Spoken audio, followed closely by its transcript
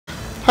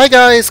Hi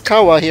guys,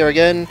 Kawa here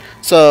again.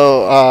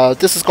 So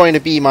this is going to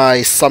be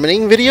my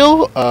summoning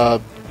video.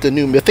 The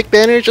new Mythic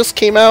banner just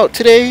came out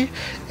today,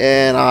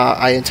 and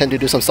I intend to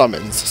do some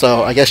summons.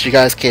 So I guess you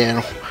guys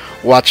can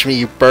watch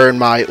me burn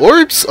my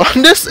orbs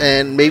on this,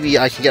 and maybe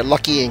I can get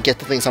lucky and get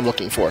the things I'm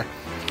looking for.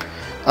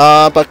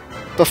 But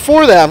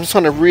before that, I'm just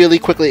going to really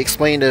quickly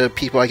explain to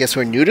people, I guess, who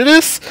are new to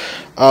this,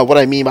 what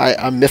I mean by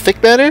a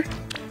Mythic banner.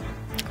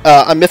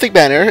 A Mythic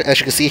banner, as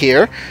you can see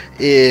here,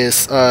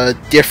 is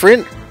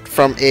different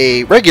from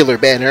a regular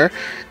banner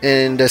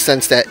in the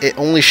sense that it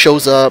only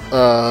shows up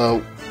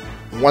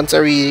once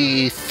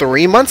every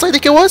 3 months, I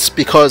think it was,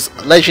 because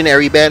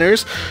legendary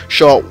banners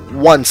show up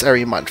once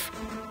every month.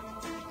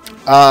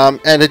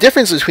 And the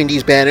difference between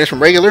these banners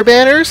from regular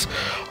banners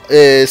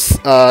is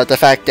the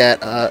fact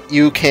that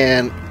you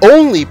can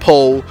only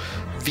pull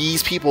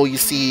these people you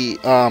see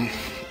on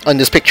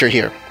this picture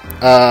here.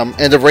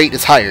 And the rate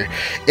is higher.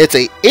 It's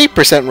a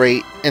 8%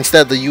 rate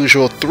instead of the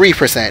usual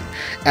 3%,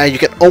 and you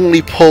can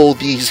only pull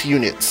these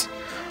units.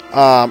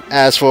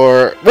 As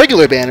for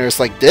regular banners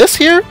like this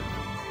here,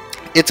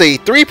 it's a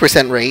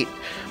 3% rate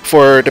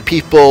for the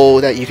people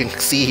that you can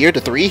see here,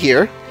 the 3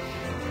 here,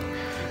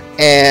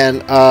 and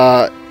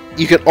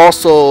you can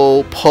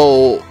also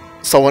pull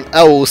someone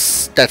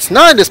else that's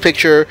not in this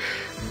picture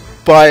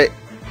but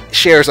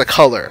shares a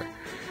color.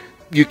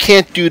 You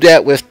can't do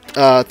that with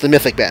the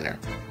Mythic banner.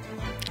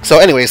 So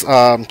anyways,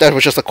 that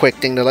was just a quick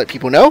thing to let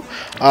people know.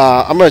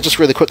 I'm going to just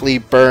really quickly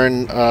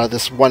burn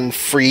this one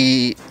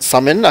free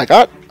summon I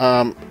got.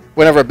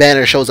 Whenever a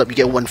banner shows up, you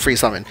get one free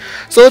summon.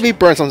 So let me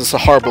burn some of this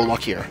horrible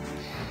luck here.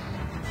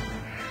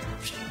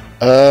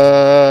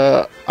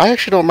 I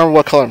actually don't remember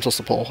what color I'm supposed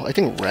to pull. I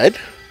think red?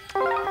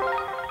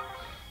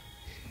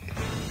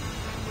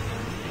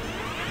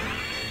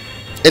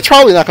 It's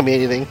probably not going to be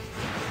anything.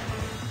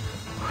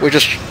 We're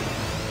just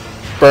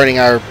burning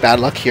our bad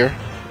luck here.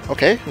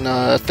 Okay,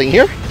 nothing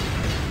here.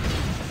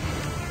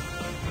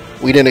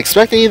 We didn't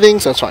expect anything,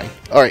 so that's fine.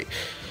 Alright.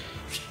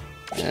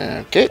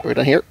 Okay, we're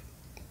done here.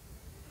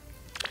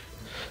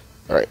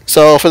 Alright,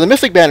 so for the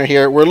Mythic banner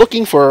here, we're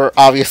looking for,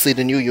 obviously,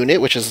 the new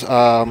unit, which is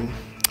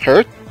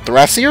her,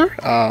 Thrasier.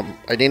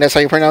 I think that's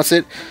how you pronounce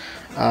it.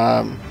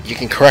 You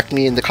can correct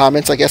me in the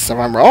comments, I guess, if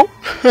I'm wrong.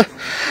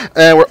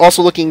 And we're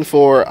also looking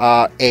for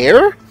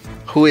Air,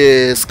 who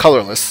is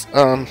colorless.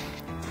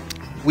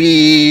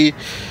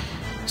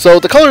 So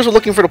the colors we're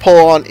looking for to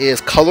pull on is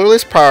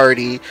colorless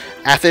priority.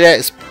 After that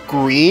is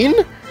green,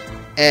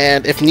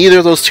 and if neither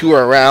of those two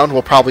are around,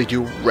 we'll probably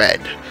do red.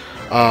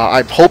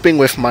 I'm hoping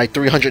with my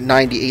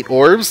 398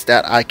 orbs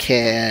that I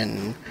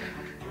can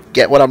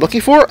get what I'm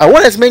looking for. I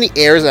want as many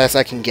airs as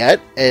I can get,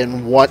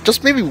 and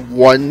just maybe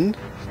one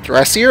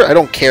Thrasier. I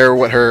don't care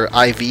what her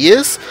IV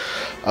is.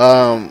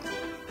 Yeah,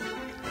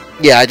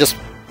 I just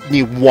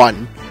need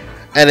one.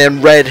 And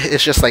then red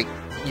is just like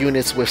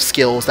units with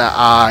skills that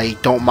I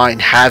don't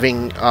mind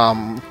having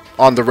on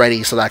the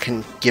ready so that I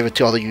can give it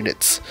to other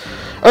units.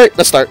 Alright,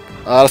 let's start.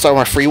 Let's start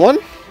with my free one.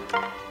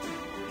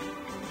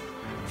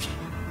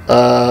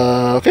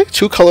 Okay,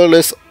 2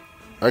 colorless,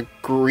 a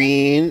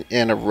green,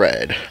 and a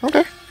red.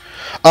 Okay.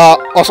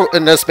 Also,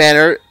 in this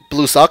banner,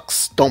 blue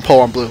sucks. Don't pull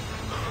on blue.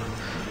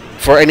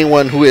 For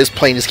anyone who is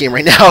playing this game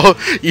right now,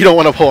 you don't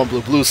want to pull on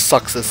blue. Blue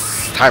sucks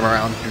this time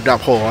around. Do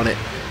not pull on it.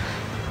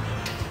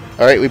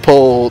 Alright, we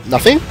pull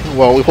nothing.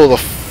 Well, we pull the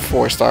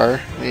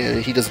 4-star. Yeah,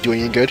 he doesn't do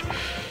anything good.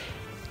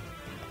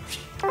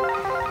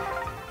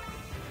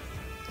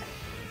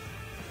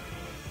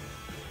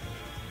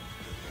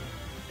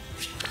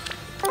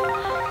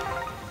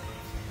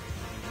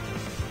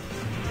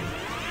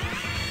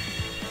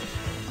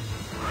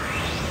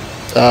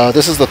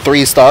 This is the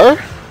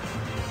 3-star.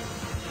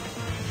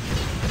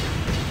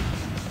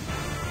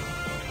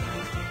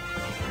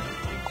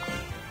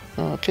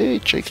 Okay,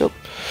 Jacob.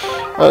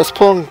 Let's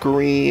pull on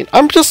green.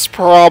 I'm just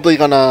probably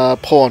gonna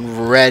pull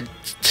on red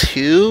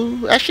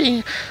too.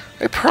 Actually,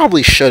 I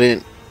probably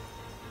shouldn't.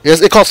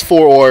 Because it costs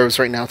 4 orbs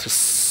right now to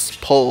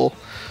pull.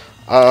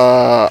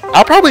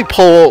 I'll probably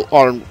pull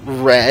on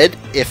red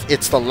if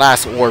it's the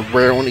last orb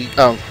where it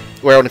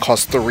only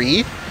costs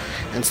 3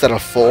 instead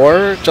of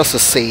 4, just to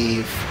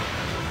save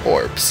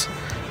orbs.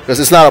 Because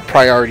it's not a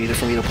priority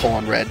for me to pull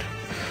on red.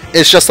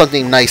 It's just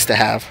something nice to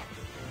have.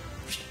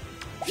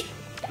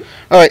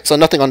 Alright, so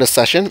nothing on this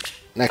session.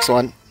 Next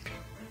one.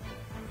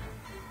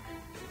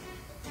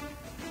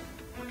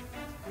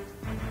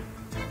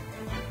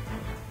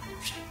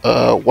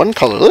 One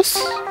colorless.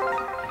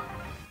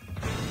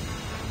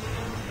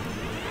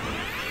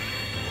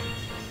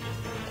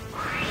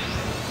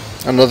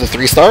 Another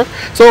 3-star.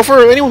 So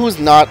for anyone who's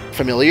not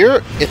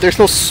familiar, if there's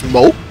no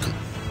smoke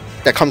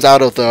that comes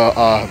out of the,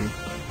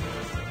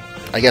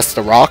 I guess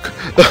the rock,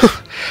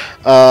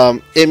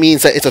 it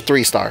means that it's a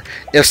 3-star.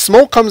 If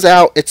smoke comes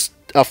out, it's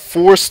a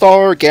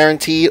 4-star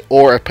guaranteed,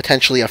 or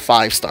potentially a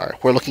 5-star.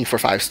 We're looking for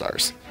 5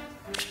 stars.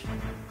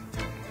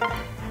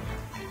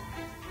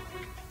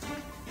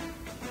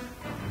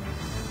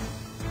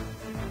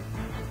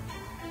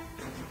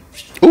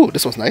 Ooh,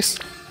 this one's nice.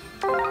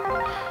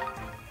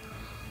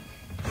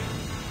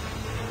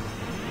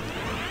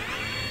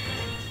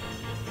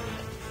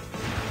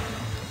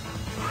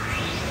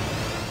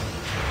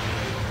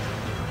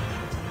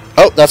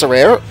 Oh, that's a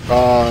rare.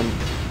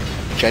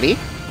 Jenny.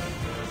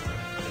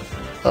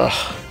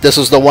 This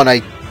was the one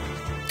I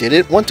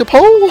didn't want to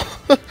pull.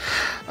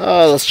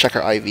 Let's check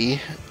her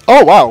IV.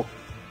 Oh wow,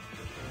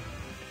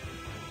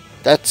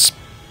 that's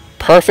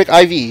perfect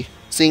IV.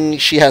 Seeing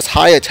she has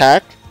high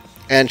attack,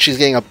 and she's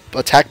getting a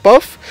attack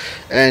buff,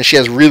 and she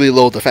has really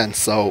low defense.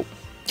 So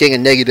getting a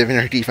negative in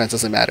her defense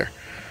doesn't matter.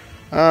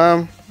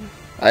 I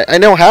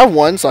don't have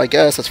one, so I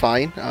guess that's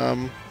fine.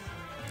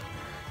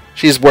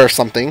 She's worth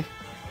something.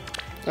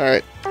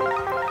 Alright.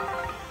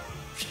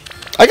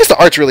 I guess the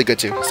art's really good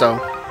too, so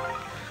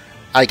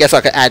I guess I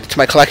could add it to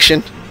my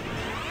collection.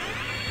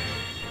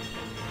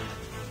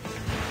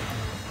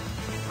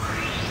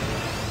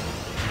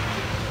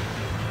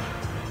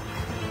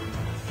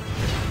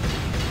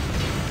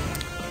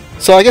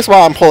 So I guess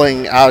while I'm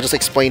pulling, I'll just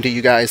explain to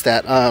you guys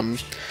that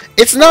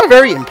it's not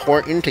very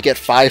important to get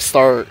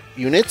 5-star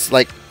units.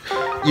 Like,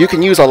 you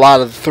can use a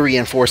lot of 3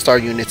 and 4-star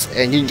units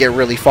and you can get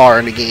really far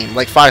in the game.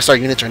 Like, 5-star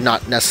units are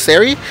not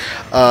necessary.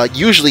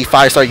 Usually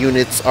 5-star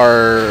units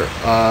are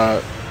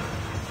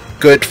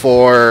good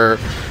for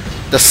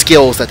the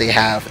skills that they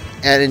have.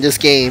 And in this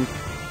game,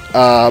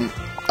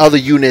 other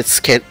units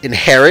can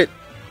inherit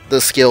the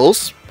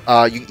skills.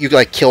 You can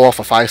like kill off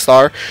a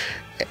 5-star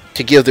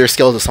to give their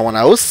skill to someone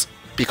else,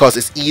 because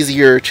it's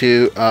easier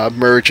to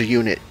merge a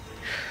unit,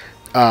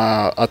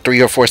 a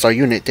 3 or 4-star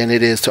unit, than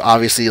it is to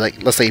obviously,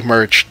 like, let's say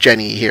merge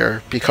Jenny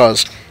here,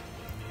 because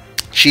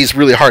she's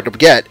really hard to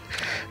get,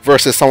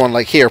 versus someone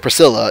like here,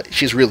 Priscilla,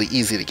 she's really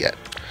easy to get.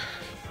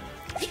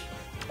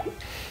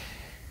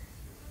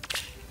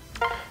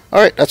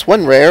 Alright, that's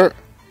one rare.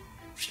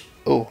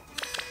 Oh,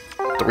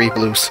 3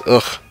 blues.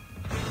 Ugh.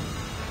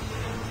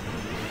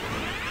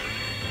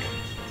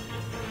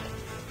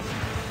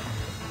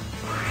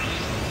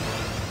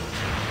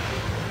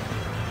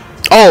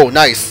 Oh,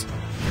 nice.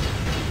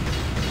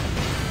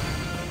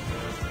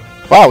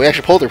 Wow, we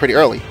actually pulled her pretty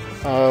early.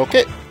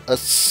 Okay,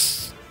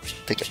 let's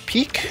take a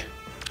peek.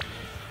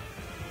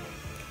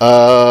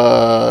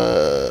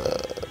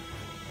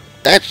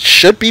 That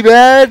should be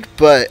bad,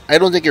 but I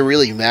don't think it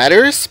really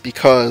matters,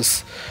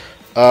 because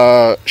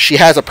she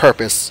has a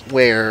purpose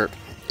where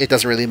it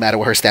doesn't really matter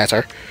what her stats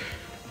are.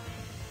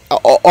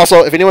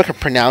 Also, if anyone can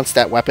pronounce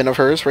that weapon of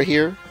hers right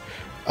here,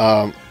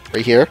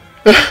 right here.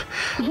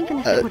 Even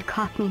if it would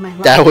cost me my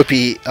life, that would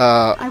be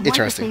I want to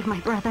interesting. save my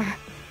brother.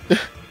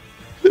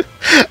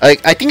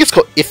 I think it's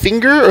called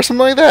Ifinger or something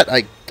like that.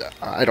 I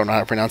don't know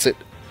how to pronounce it.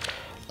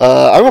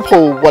 I'm gonna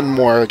pull one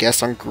more, I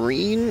guess, on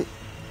green.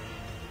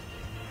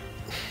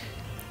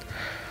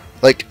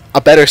 Like,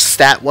 a better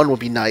stat one would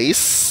be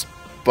nice,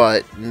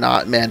 but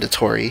not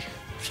mandatory.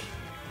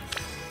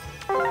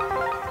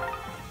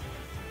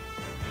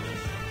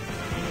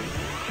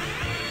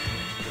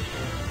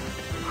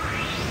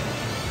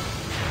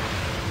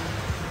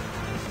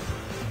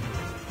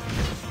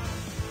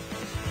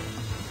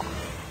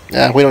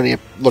 Yeah, we don't need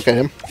to look at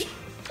him.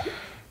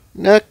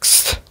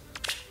 Next.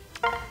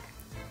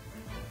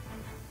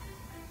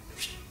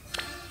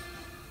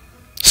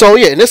 So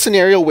yeah, in this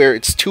scenario where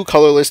it's 2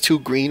 colorless, 2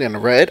 green, and a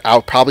red,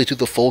 I'll probably do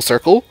the full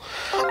circle.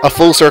 A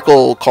full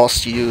circle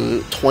costs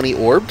you 20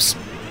 orbs.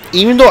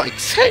 Even though I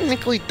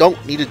technically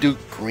don't need to do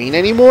green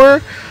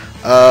anymore,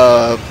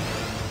 I'll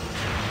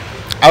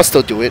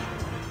still do it.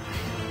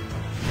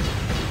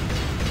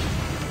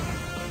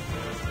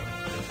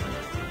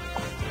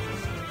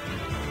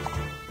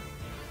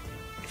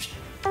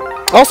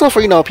 Also,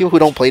 for, you know, people who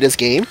don't play this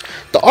game,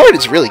 the art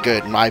is really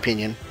good in my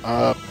opinion.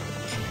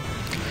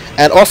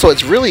 And also,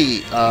 it's really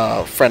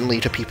friendly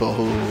to people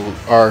who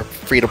are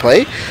free to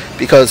play,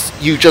 because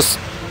you just,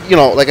 you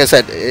know, like I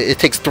said, it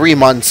takes 3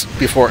 months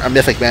before a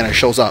Mythic banner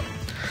shows up,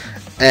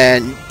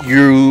 and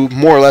you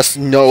more or less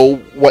know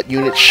what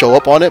units show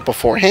up on it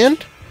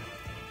beforehand.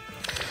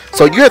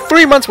 So you have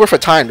 3 months worth of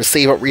time to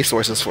save up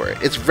resources for it.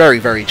 It's very,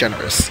 very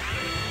generous.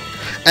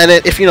 And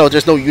then if, you know,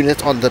 there's no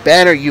units on the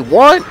banner you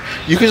want,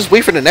 you can just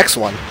wait for the next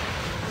one.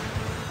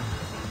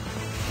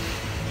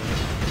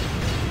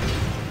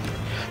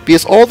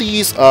 Because all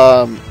these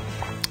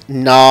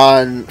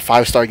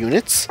non-5-star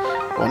units,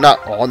 well,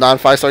 not all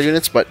non-5-star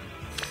units, but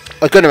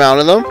a good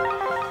amount of them,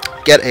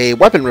 get a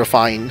weapon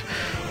refine,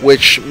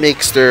 which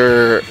makes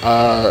their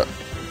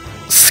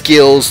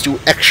skills do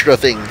extra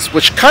things,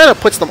 which kind of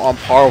puts them on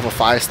par with a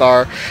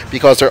 5-star,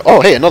 because they're...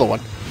 Oh, hey, another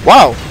one.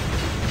 Wow.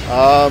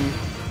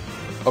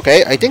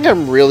 Okay, I think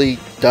I'm really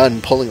done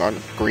pulling on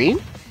green.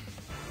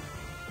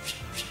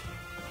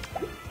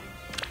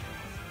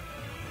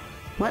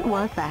 What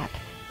was that?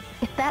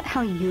 Is that how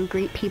you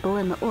greet people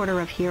in the Order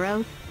of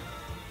Heroes?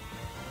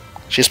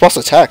 She's supposed to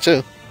attack,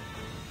 too.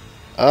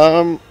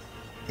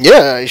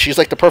 Yeah, she's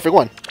like the perfect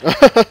one.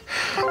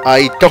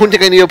 I don't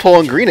think I need to pull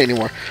on green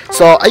anymore.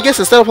 So I guess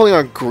instead of pulling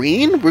on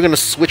green, we're going to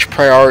switch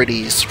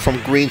priorities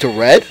from green to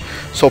red.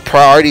 So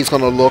priority is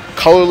going to look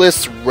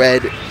colorless,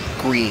 red,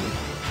 green.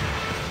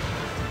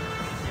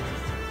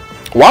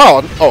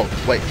 Wow! Oh,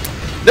 wait.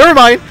 Never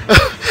mind!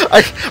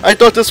 I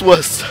thought this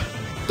was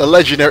the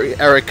legendary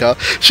Erica.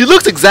 She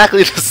looks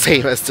exactly the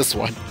same as this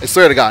one. I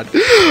swear to God.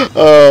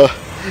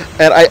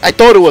 And I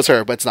thought it was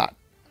her, but it's not.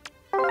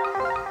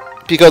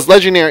 Because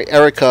Legendary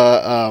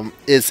Erica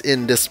is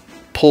in this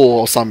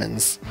pool of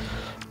summons.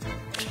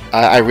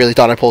 I really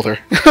thought I pulled her.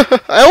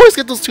 I always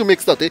get those two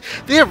mixed up.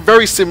 They have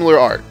very similar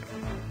art.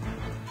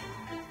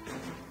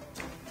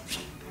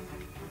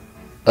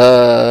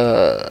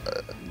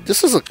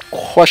 This is a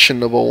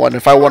questionable one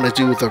if I want to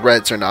do the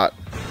reds or not.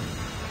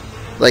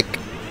 Like,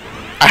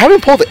 I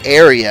haven't pulled the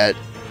air yet.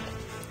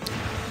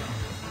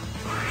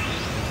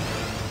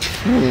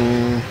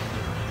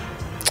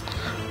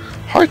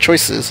 Hard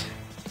choices.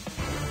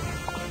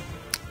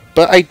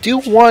 But I do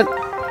want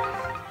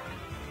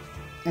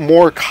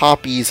more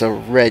copies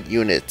of red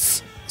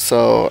units.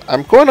 So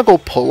I'm going to go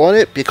pull on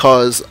it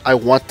because I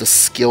want the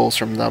skills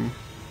from them.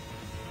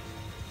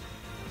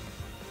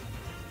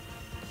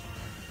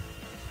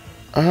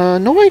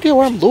 No idea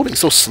why I'm loading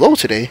so slow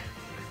today.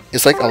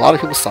 It's like a lot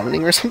of people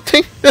summoning or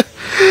something.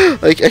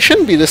 Like, I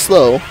shouldn't be this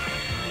slow.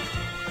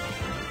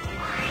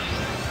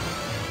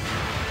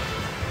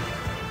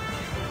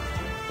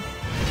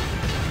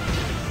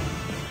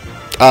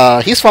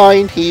 He's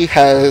fine. He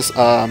has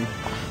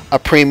a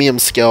premium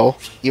skill,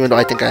 even though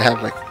I think I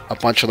have like a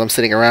bunch of them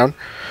sitting around.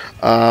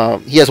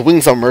 He has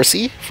Wings of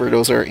Mercy, for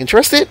those who are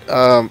interested.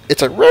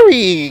 It's a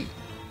very...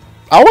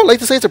 I would like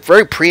to say it's a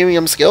very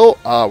premium skill.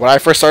 When I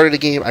first started the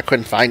game, I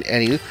couldn't find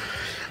any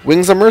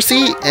Wings of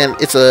Mercy, and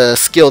it's a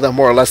skill that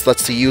more or less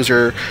lets the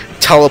user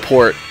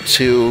teleport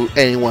to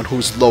anyone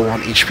who's low on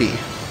HP.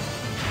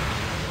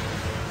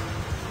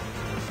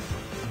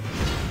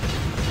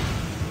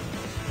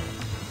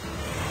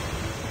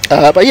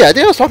 But yeah, I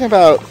think I was talking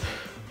about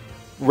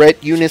red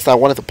units that I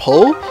wanted to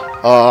pull.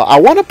 I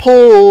want to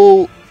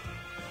pull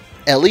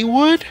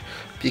Elliewood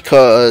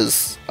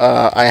because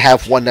I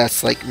have one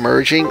that's like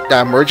merging.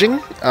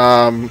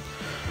 I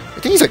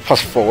think he's like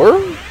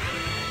 +4.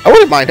 I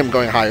wouldn't mind him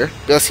going higher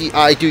because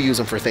I do use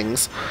him for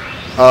things.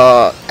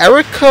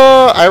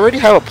 Erica, I already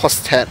have a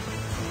 +10.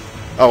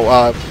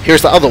 Oh,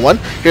 here's the other one.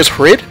 Here's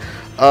Hrid.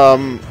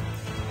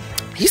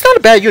 He's not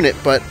a bad unit,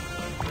 but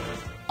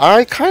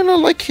I kind of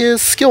like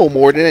his skill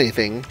more than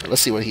anything.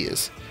 Let's see what he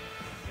is.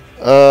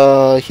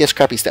 He has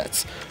crappy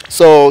stats.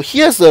 So he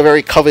has the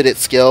very coveted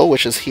skill,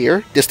 which is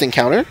here, Distant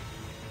Counter.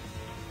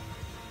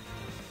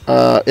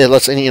 It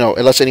lets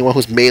anyone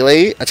who's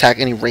melee attack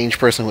any ranged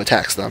person who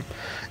attacks them.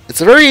 It's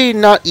a very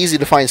not easy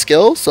to find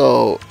skill,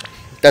 so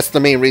that's the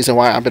main reason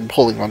why I've been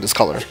pulling on this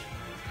color.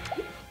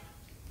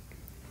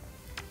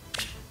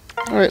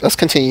 Alright, let's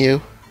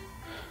continue.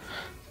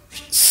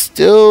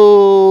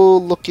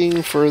 Still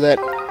looking for that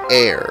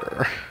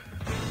air.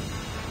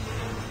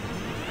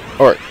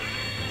 Or,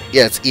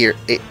 yeah, it's ear.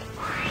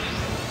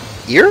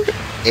 Ear?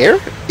 Air?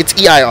 It's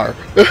EIR.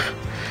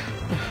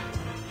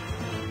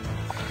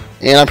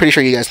 And I'm pretty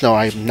sure you guys know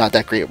I'm not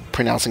that great at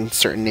pronouncing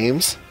certain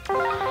names.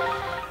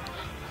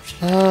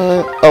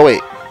 Oh wait,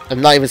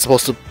 I'm not even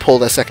supposed to pull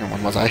that second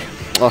one, was I?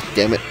 Oh,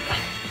 damn it.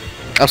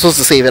 I'm supposed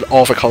to save it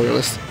all for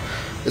colorless.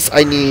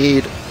 I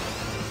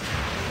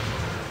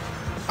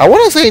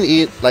want to say I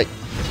need, like,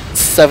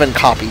 7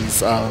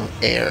 copies of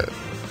air.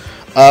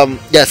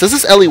 Yes, this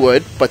is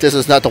Elliewood, but this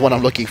is not the one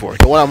I'm looking for.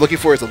 The one I'm looking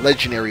for is a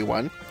legendary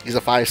one. He's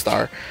a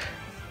 5-star.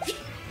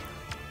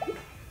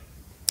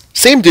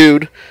 Same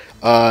dude,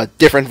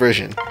 different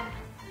version.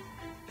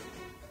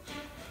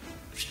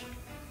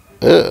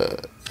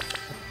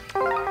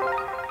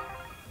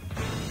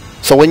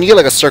 So when you get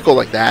like a circle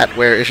like that,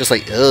 where it's just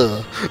like,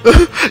 ugh,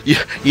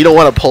 you don't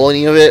want to pull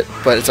any of it,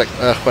 but it's like,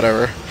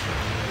 whatever.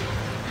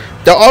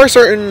 There are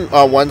certain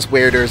ones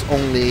where there's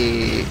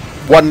only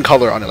one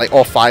color on it, like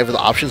all 5 of the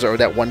options are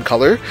that one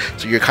color,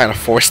 so you're kind of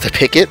forced to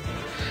pick it.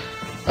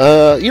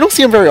 You don't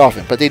see them very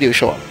often, but they do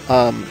show up.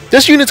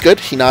 This unit's good,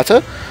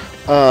 Hinata.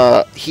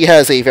 He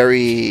has a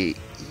very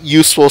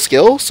useful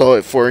skill, so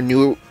for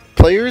new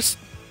players,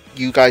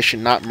 you guys should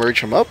not merge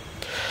him up,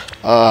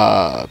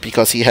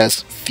 because he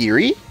has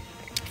Fury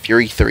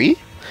 3,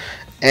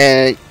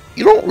 and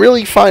you don't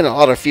really find a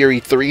lot of Fury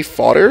 3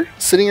 fodder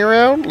sitting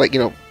around, like, you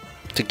know,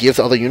 to give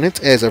to other units.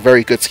 It is a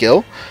very good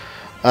skill.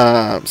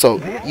 So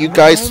you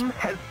guys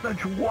has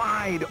such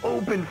wide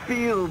open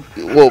fields.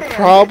 will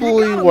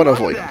probably want to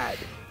avoid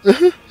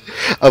him.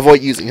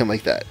 Avoid using him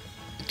like that.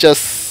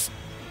 Just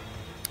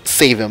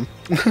save him.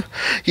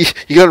 You're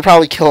gonna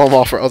probably kill him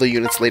off for other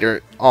units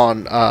later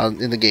on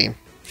in the game.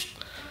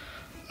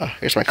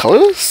 Here's my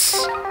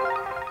colorless.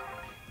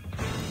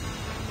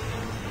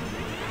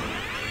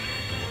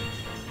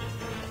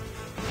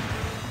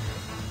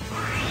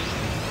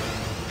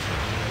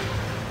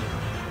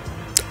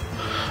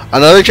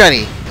 Another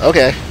Jenny.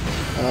 Okay.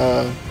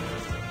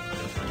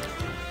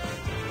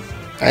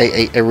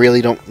 I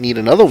really don't need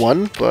another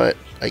one, but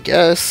I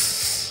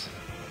guess.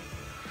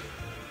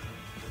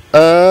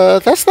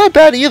 That's not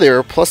bad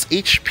either. Plus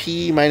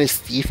HP minus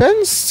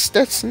defense.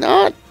 That's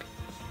not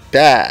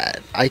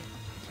bad. I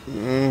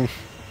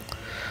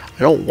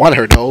don't want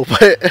her though,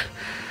 but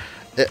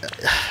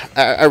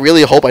I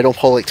really hope I don't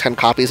pull like 10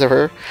 copies of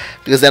her,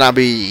 because then I'll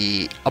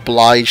be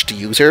obliged to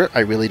use her. I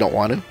really don't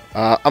want to.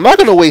 I'm not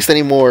going to waste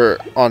any more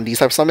on these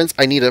type of summons.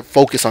 I need to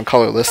focus on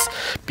colorless,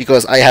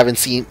 because I haven't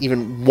seen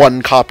even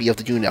one copy of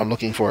the unit I'm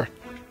looking for.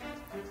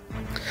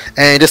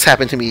 And this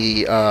happened to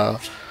me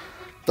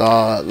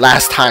the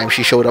last time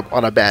she showed up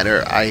on a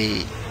banner.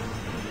 I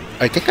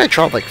think I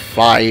dropped like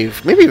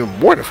 5, maybe even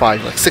more than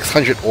 5, like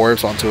 600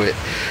 orbs onto it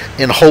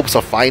in hopes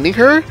of finding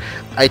her.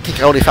 I think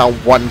I only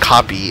found one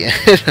copy, and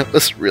it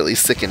was really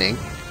sickening.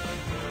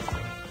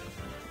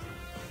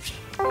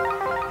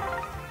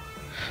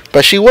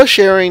 But she was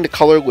sharing the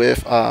color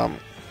with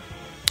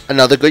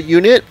another good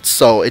unit,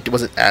 so it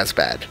wasn't as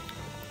bad.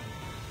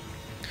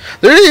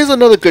 There is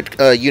another good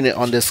unit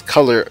on this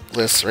color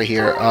list right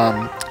here.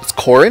 It's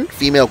Corrin,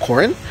 female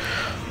Corrin.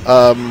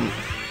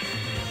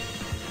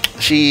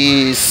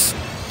 She's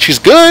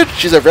good.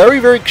 She's a very,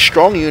 very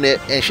strong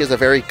unit, and she has a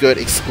very good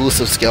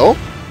exclusive skill.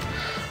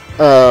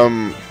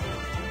 I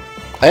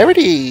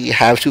already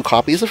have 2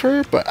 copies of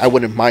her, but I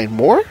wouldn't mind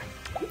more.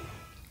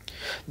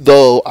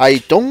 Though I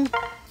don't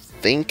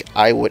think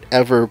I would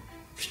ever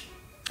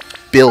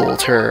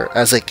build her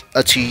as like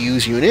a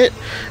to-use unit,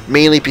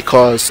 mainly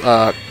because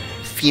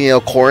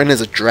female Corrin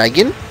is a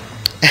dragon,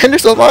 and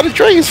there's a lot of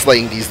dragon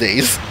slaying these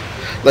days.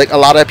 Like, a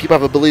lot of people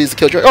have abilities to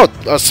kill dragons.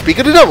 Oh, speak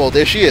of the devil,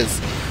 there she is.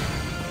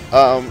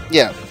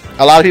 Yeah,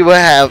 a lot of people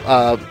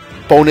have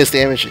bonus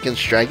damage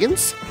against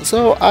dragons,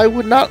 so I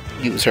would not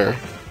use her.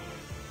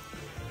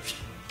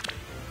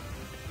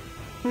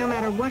 No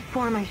matter what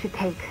form I should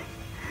take,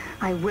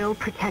 I will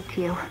protect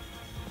you.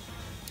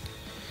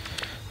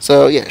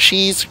 So yeah,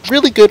 she's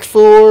really good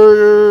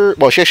for...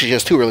 Well, she actually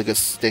has 2 really good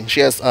things.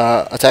 She has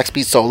attack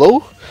speed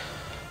solo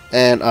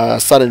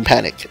and sudden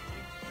panic.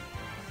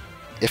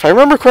 If I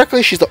remember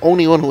correctly, she's the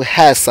only one who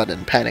has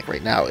sudden panic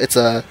right now. It's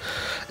a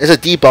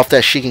debuff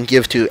that she can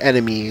give to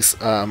enemies,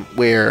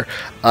 where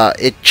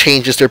it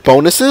changes their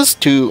bonuses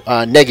to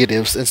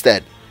negatives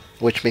instead,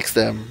 which makes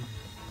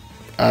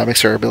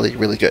her ability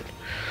really good.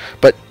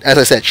 But as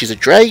I said, she's a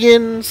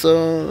dragon,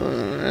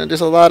 so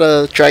there's a lot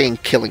of dragon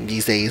killing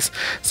these days,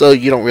 so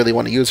you don't really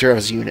want to use her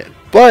as a unit.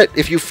 But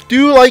if you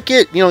do like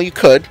it, you know, you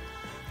could.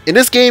 In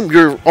this game,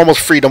 you're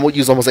almost free to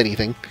use almost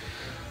anything.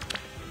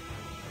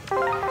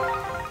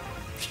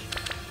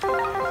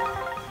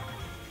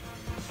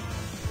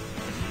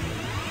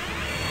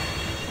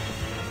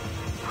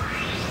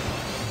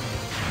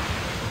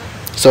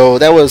 So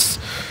that was,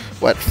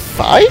 what,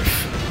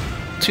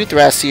 5? 2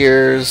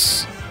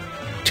 Thrasiers,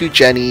 2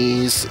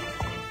 Jennies,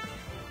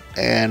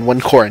 and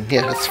 1 Corrin.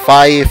 Yeah, that's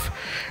 5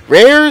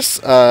 rares,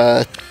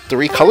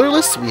 3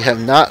 colorless. We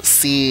have not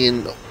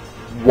seen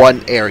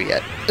 1 air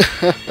yet.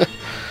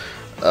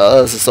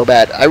 This is so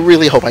bad. I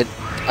really hope I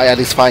at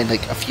least find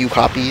like a few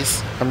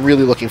copies. I'm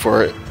really looking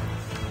for it.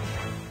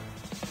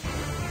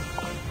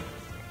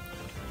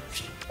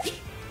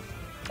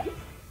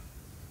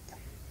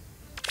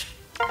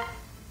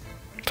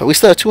 But we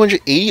still have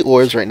 280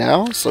 orbs right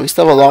now, so we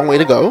still have a long way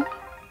to go.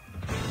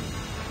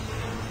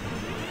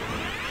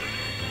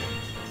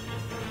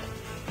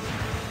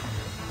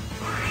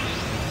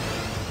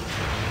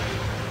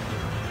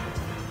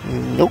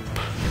 Nope.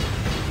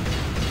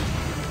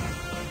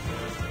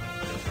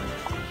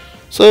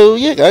 So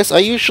yeah, guys, I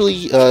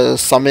usually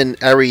summon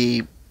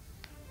every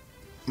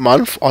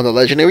month on the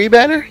legendary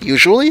banner.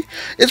 Usually,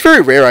 it's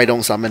very rare I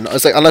don't summon.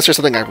 It's like, unless there's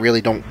something I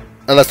really don't,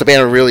 unless the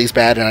banner really is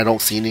bad and I don't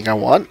see anything I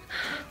want.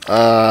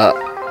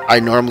 I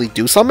normally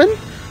do summon.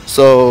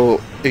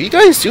 So if you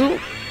guys do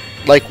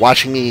like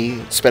watching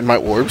me spend my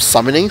orbs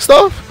summoning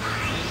stuff,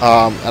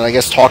 and I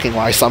guess talking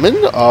while I summon,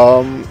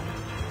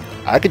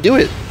 I could do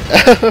it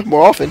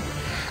more often.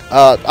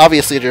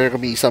 Obviously, there are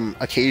going to be some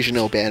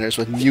occasional banners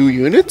with new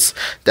units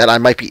that I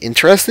might be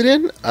interested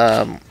in,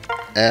 and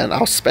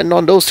I'll spend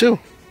on those too.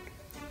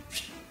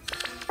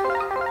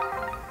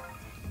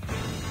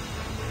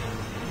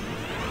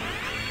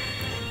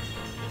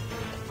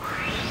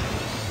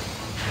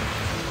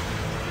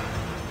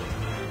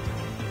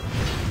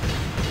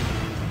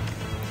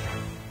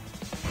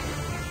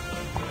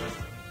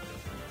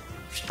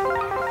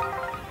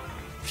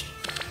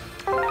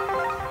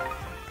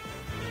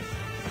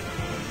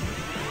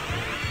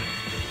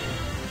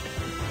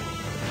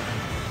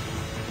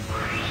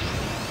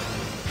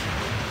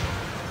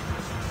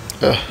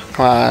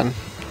 Come on.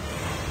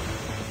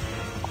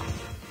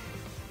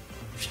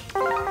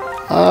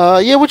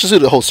 Yeah, we'll just do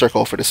the whole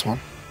circle for this one.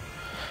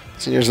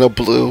 See, there's no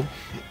blue.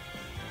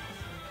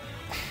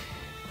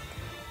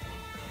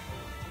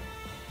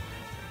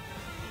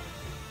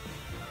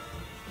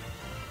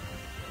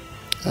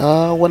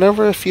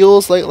 Whenever it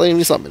feels like letting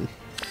me summon.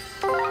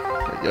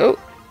 There we go.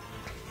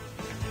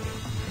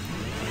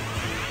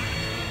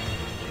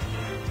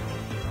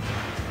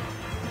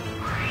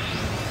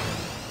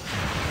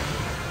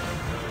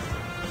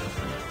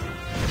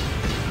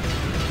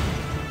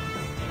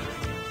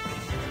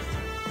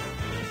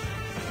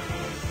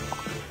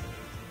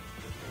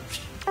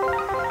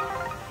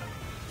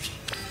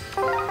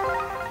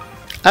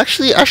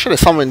 Actually, I should have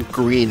summoned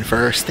green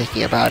first,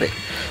 thinking about it.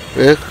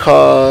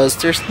 because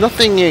there's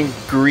nothing in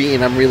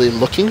green I'm really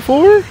looking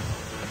for,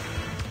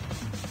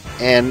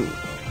 and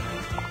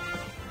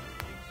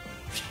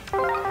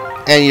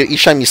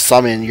each time you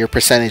summon, your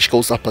percentage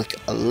goes up like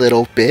a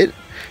little bit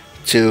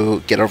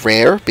to get a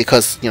rare,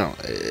 because you know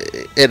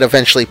it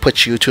eventually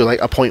puts you to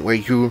like a point where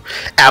you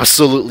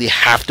absolutely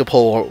have to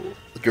pull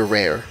your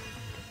rare.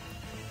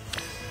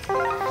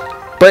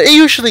 But it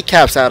usually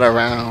caps out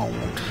around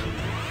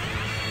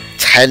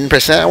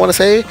 10%, I want to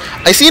say.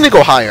 I seen it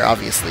go higher,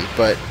 obviously,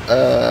 but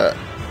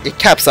it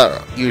caps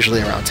out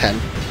usually around 10.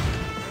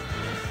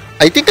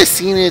 I think I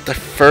seen it, the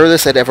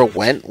furthest it ever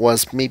went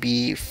was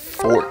maybe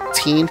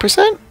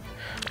 14%.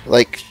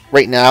 Like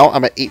right now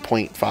I'm at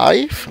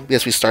 8.5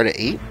 because we start at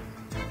 8.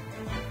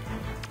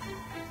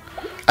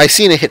 I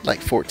seen it hit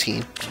like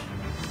 14,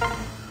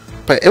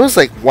 but it was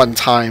like one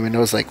time, and it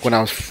was like when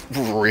I was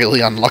really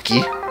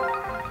unlucky.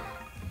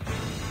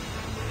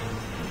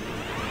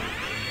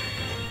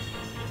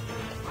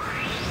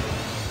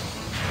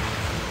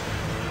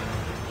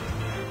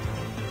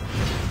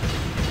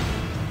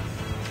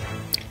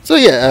 So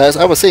yeah, as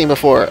I was saying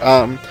before,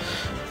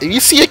 if you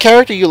see a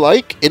character you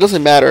like, it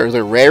doesn't matter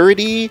the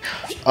rarity,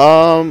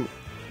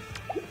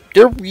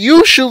 they're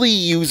usually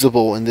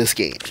usable in this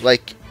game.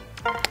 Like,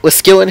 with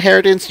skill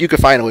inheritance, you can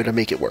find a way to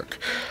make it work.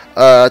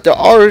 There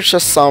are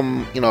just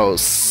some, you know,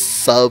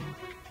 sub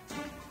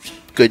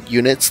good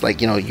units, like,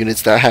 you know,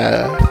 units that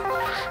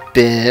have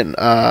been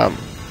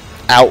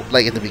out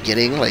like in the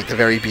beginning, like the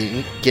very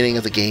beginning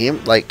of the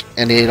game, like,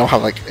 and they don't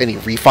have like any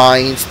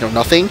refines, no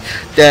nothing,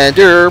 then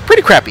they're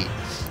pretty crappy.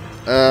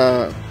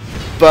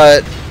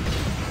 But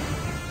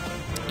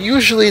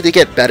usually they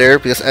get better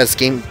because as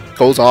game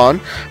goes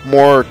on,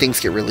 more things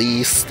get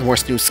released, more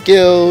new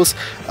skills,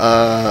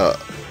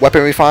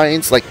 weapon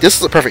refines. Like this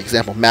is a perfect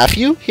example.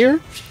 Matthew here,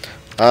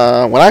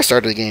 when I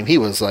started the game, he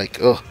was like,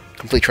 ugh,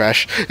 complete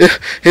trash.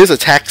 His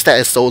attack stat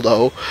is so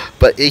low,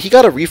 but he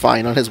got a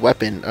refine on his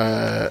weapon,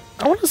 I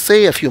want to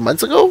say a few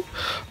months ago,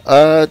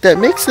 that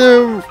makes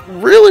him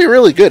really,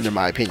 really good in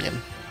my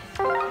opinion.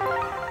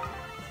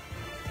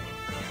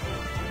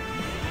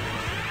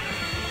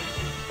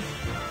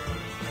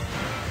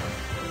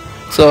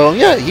 So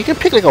yeah, you can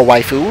pick like a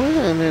waifu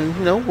and then,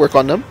 you know, work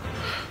on them.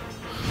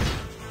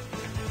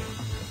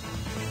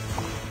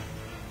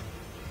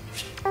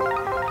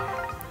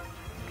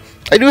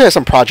 I do have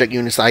some project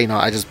units that, you know,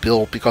 I just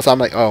build because I'm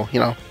like, oh, you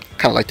know,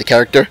 kind of like the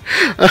character.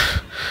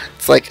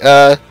 It's like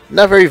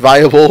not very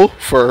viable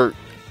for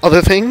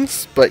other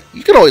things, but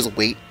you can always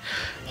wait,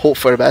 hope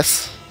for the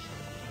best.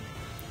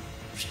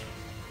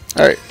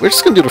 All right, we're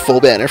just gonna do the full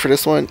banner for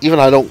this one, even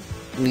though I don't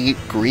need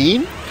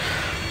green.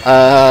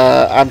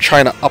 I'm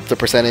trying to up the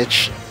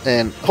percentage,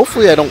 and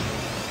hopefully I don't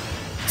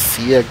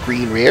see a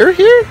green rare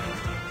here.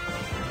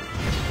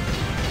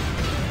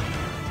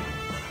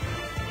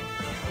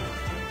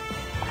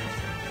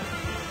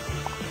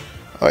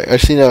 Alright, I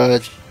just need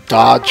to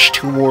dodge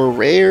 2 more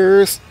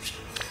rares.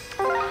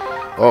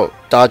 Oh,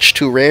 dodge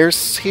 2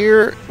 rares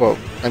here. Well,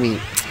 I mean,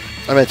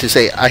 I meant to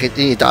say I need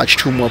to dodge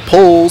 2 more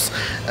pulls.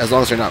 As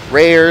long as they're not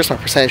rares, my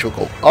percentage will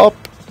go up,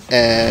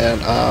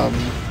 and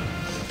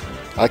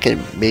I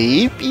can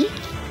maybe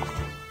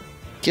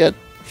get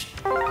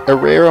a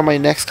rare on my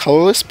next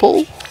colorless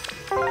pull.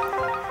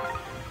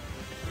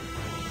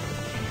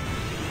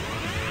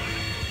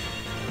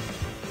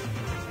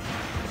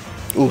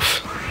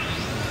 Oof.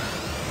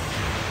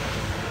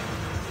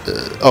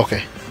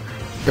 Okay.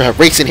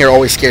 Racing here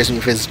always scares me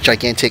with his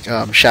gigantic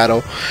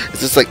shadow.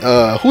 It's just like,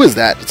 who is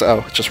that? It's,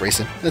 oh, it's just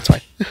Racing. That's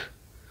fine.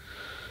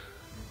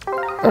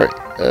 Alright,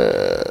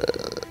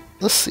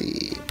 let's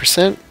see.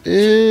 Percent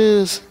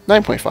is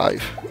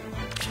 9.5.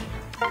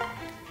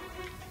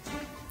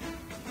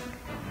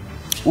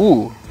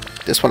 Ooh,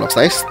 this one looks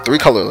nice. 3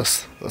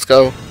 colorless. Let's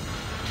go.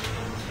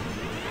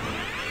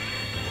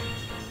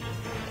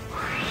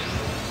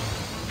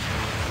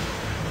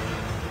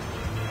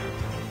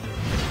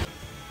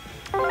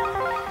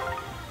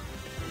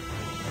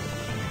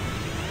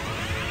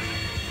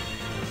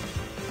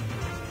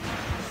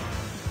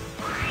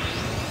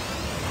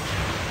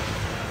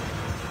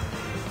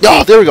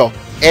 Oh, there we go.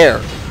 Air.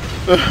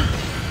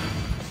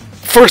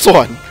 First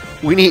one.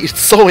 We need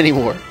so many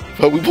more,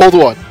 but we pulled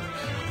one.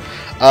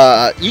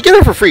 You get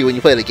her for free when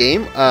you play the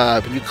game.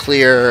 When you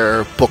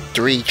clear Book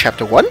 3,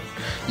 Chapter 1,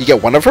 you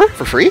get one of her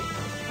for free.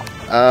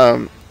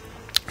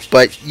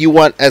 But you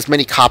want as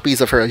many copies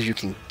of her as you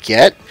can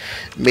get,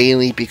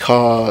 mainly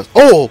because...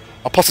 Oh!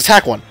 A plus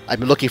attack one! I've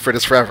been looking for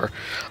this forever.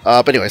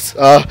 But anyways,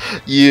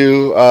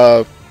 you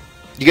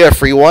get a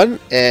free one,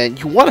 and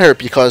you want her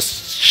because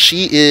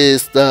she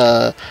is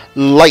the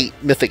light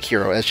mythic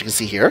hero, as you can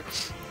see here.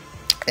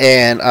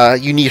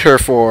 And you need her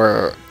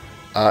for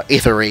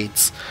Aether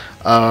raids.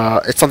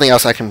 It's something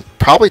else I can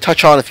probably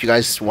touch on if you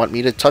guys want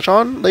me to touch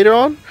on later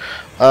on,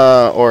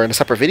 or in a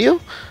separate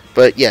video.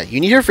 But yeah, you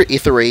need her for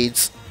Aether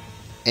raids,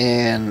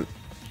 and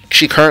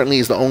she currently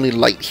is the only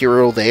light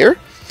hero there.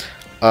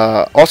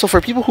 Also,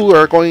 for people who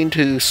are going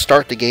to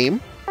start the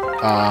game,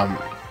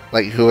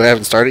 like who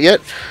haven't started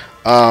yet,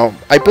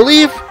 I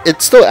believe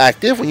it's still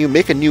active. When you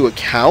make a new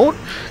account,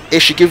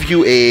 it should give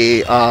you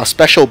a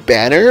special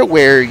banner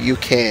where you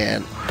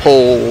can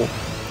pull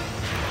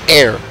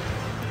air.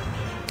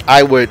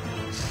 I would,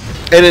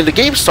 and then the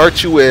game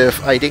starts you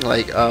with, I think,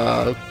 like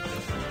I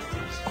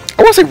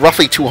want to say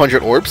roughly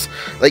 200 orbs.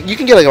 Like you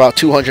can get like about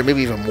 200,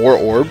 maybe even more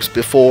orbs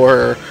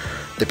before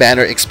the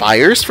banner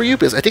expires for you,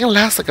 because I think it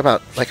lasts like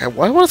about, like I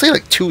want to say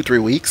like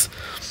 2-3 weeks.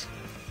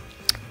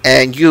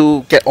 And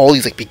you get all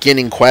these like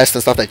beginning quests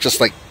and stuff that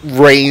just like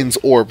rains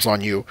orbs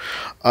on you.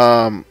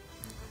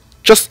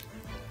 Just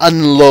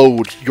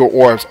unload your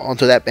orbs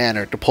onto that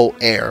banner to pull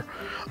air.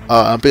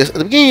 Because at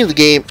the beginning of the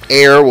game,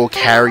 air will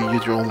carry you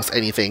through almost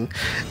anything,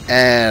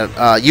 and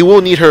you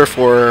will need her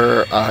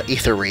for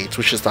ether raids,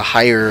 which is the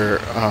higher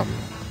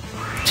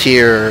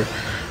tier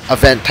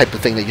event type of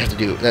thing that you have to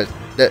do. That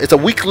it's a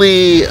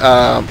weekly.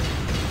 I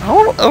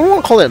don't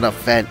want to call it an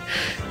event.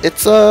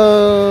 It's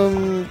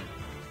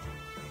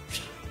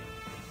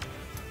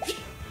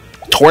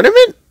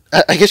tournament,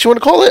 I guess you want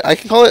to call it. I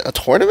can call it a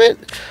tournament.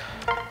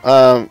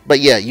 But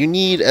yeah, you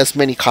need as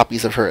many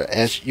copies of her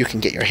as you can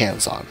get your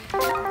hands on.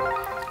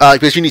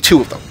 Because you need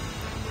 2 of them.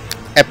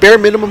 At bare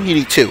minimum, you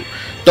need 2.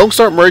 Don't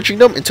start merging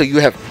them until you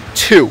have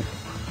 2.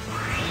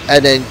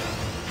 And then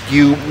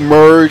you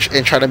merge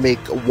and try to make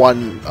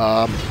 1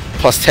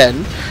 plus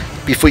 10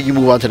 before you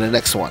move on to the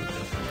next one.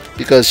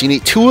 Because you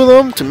need 2 of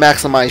them to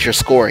maximize your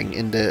scoring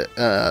in the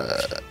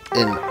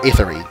in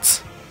Aether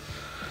Raids.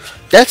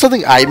 That's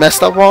something I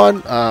messed up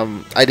on.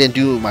 I didn't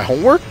do my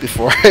homework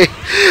before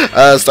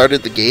I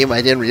started the game.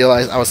 I didn't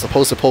realize I was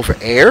supposed to pull for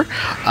air.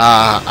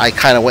 I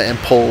kind of went and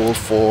pulled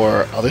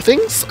for other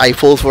things. I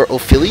pulled for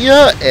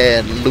Ophelia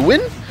and Lewin,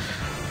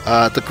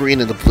 the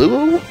green and the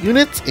blue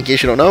units, in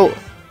case you don't know.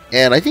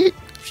 And I think,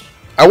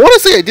 I want to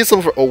say I did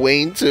some for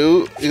Owain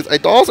too. I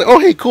thought, I was like, oh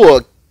hey,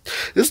 cool.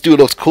 This dude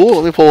looks cool.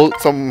 Let me pull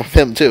some of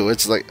him too.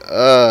 It's like,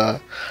 and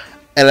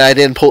I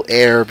didn't pull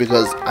air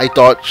because I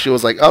thought she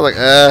was like, I was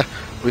like,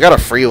 we got a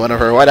free one of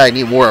her. Why do I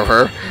need more of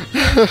her?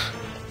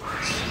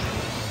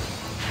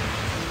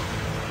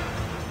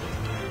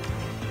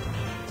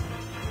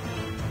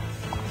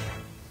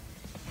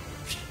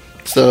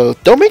 So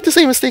don't make the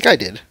same mistake I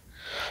did.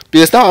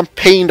 Because now I'm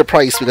paying the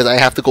price because I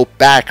have to go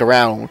back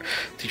around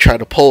to try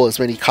to pull as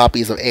many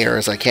copies of air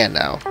as I can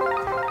now.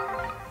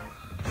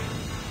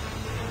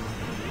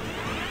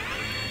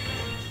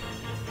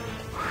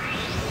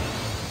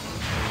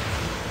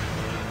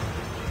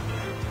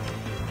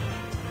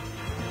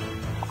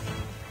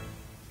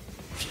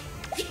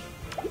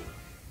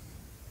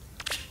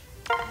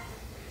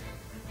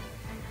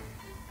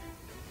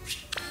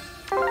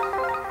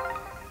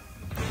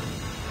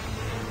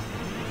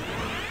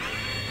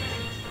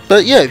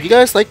 But yeah, if you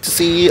guys like to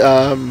see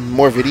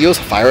more videos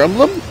of Fire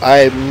Emblem,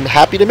 I'm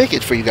happy to make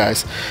it for you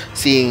guys.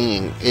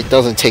 Seeing it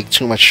doesn't take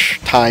too much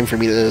time for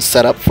me to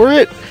set up for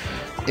it.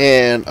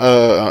 And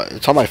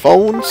it's on my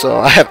phone, so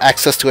I have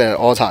access to it at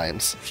all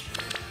times.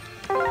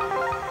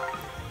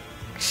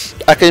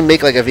 I can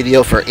make like a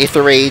video for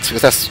Aether Raids,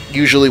 because that's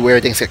usually where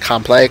things get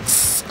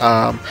complex.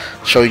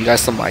 Show you guys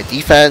some of my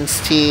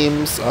defense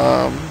teams,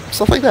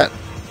 stuff like that.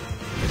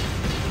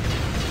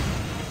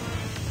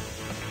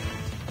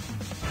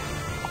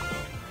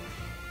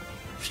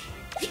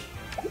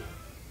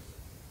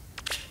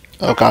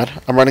 Oh god,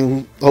 I'm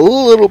running a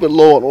little bit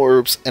low on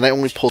orbs, and I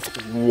only pulled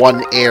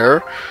 1 air.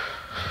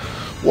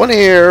 1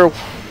 air,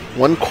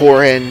 1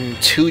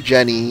 Korin, 2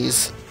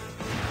 Jennies,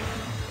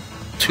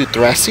 2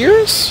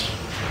 Thrasiers?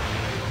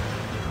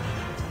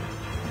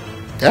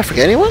 Did I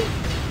forget anyone?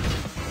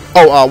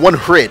 Oh, 1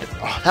 Hrid.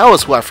 Oh, that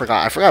was who I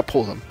forgot. I forgot to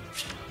pull them.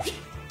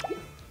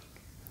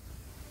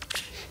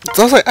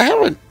 So I was like, I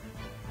have a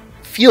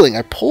feeling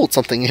I pulled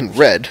something in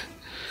red.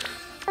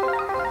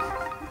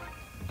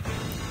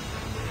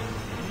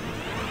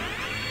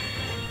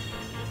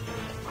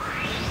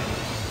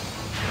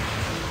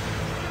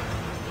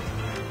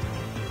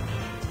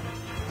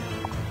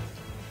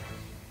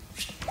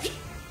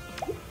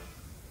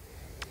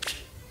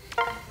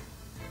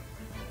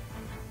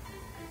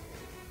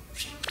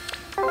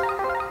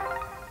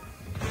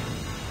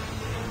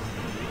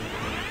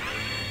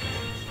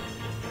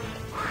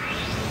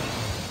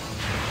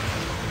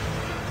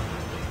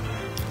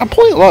 I'm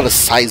pulling a lot of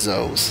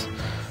Sizos.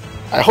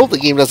 I hope the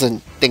game doesn't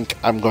think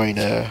I'm going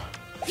to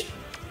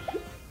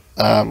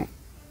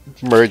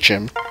merge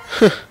him.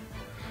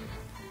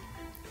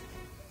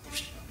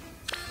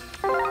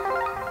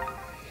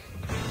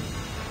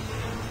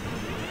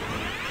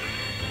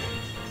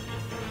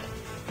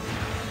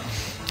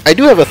 I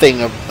do have a thing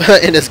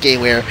in this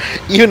game where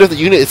even if the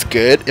unit is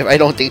good, if I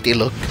don't think they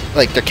look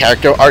like their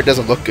character art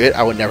doesn't look good,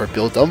 I would never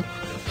build them.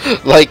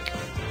 Like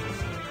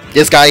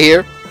this guy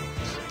here.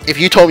 If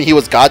you told me he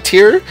was God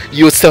tier,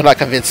 you would still not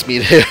convince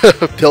me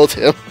to build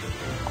him.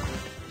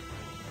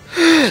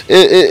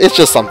 It's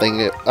just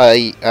something,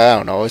 I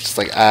don't know, it's just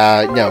like,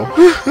 no.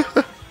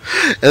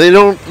 And they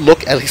don't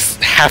look at least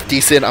half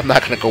decent, I'm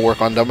not gonna go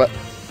work on them.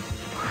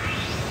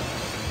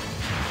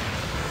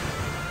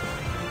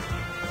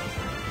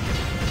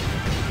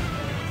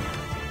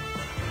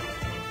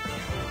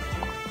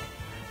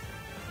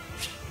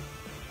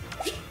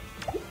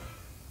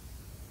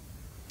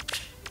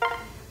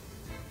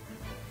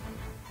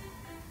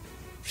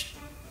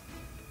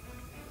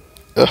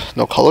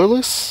 No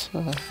colorless?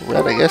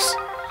 Red, I guess.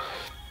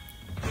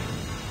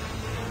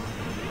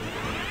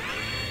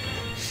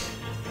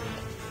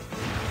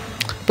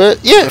 But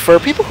yeah, for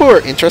people who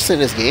are interested in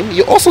this game,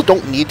 you also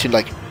don't need to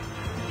like...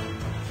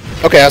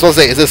 Okay, I was going to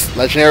say, is this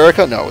Legendary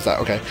Erica? No, it's not.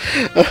 Okay.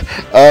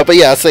 But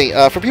yeah, I was saying,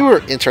 for people who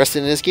are interested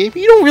in this game,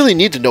 you don't really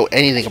need to know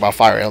anything about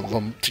Fire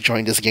Emblem to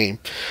join this game.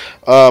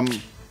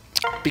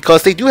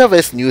 Because they do have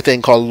this new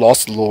thing called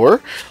Lost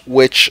Lore,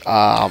 which,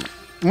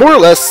 more or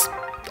less,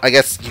 I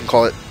guess you can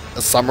call it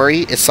a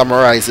summary. It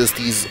summarizes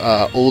these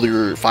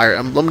older Fire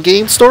Emblem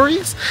game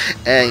stories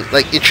and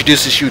like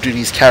introduces you to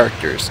these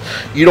characters.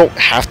 You don't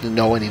have to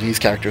know any of these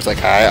characters.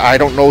 Like I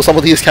don't know some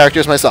of these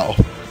characters myself.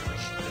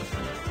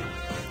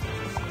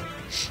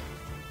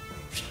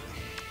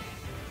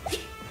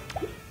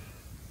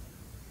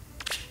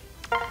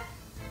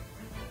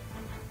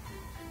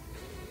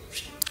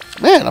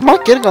 Man, I'm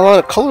not getting a lot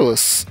of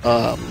colorless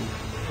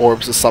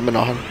orbs to summon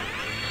on.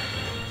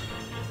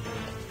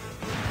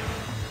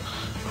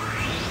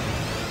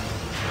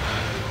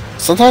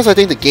 Sometimes I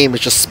think the game is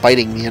just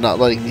spiting me and not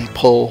letting me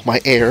pull my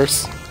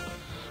airs.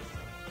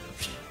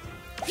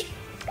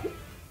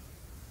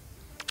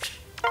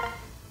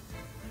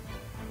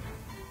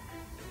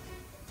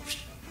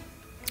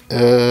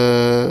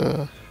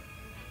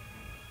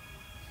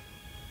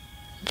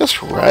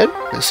 Just red?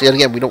 See,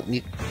 again, we don't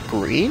need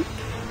green?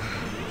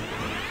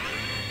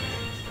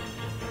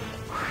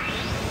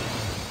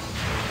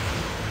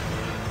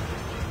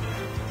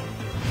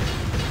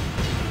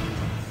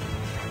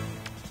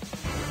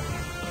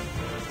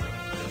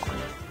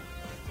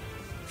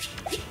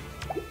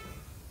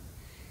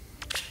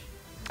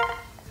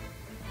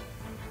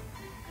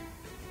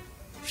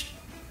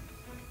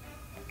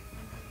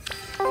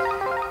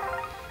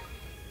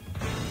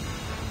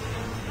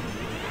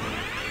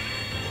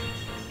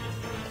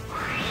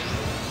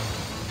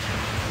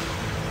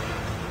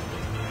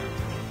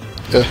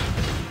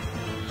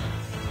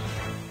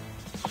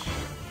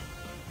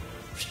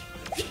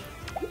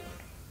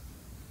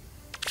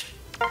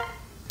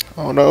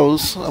 Oh no,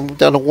 I'm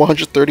down to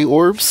 130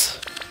 orbs.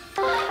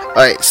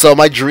 Alright, so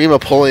my dream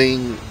of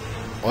pulling,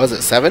 what was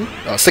it, 7?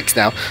 Oh, 6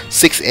 now.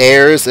 6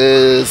 airs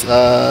is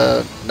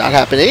not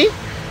happening.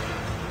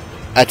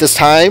 At this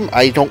time,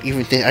 I don't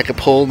even think I could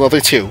pull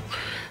another 2.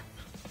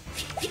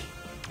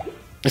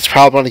 It's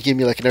probably going to give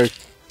me like another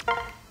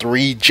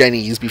 3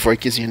 Jennies before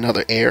it gives you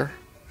another air.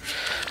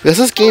 Because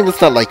this game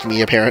is not like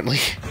me, apparently.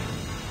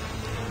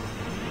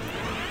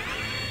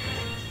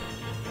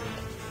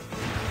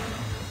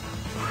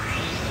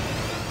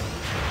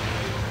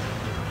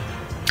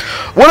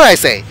 What did I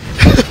say?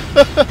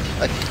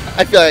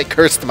 I feel like I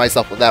cursed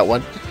myself with that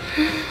one.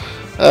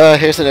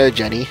 Here's another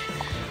Jenny.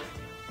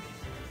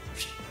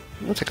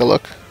 We'll take a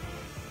look.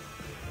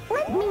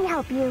 Let me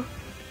help you.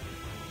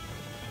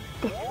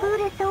 This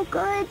food is so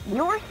good.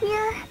 You're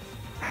here.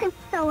 I'm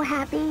so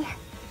happy.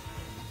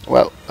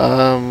 Well,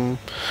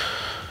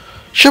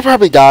 she'll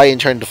probably die and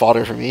turn to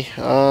fodder for me,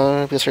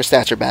 because her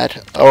stats are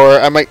bad. Or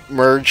I might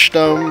merge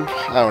them,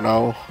 I don't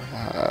know.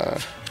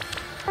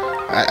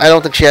 I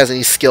don't think she has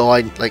any skill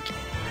I, like,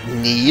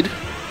 need.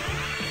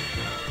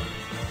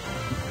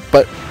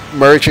 But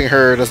merging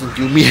her doesn't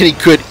do me any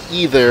good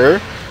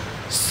either,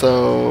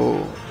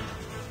 so...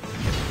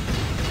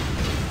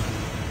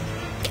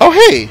 Oh,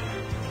 hey!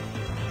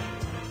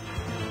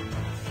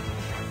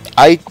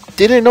 I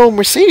didn't know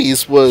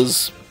Mercedes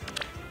was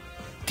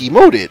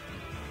demoted.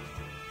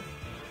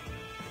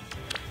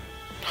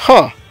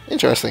 Huh.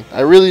 Interesting.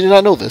 I really did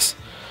not know this.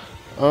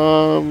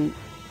 Okay.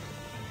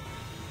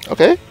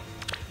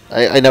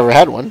 I never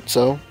had one,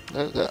 so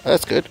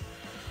that's good.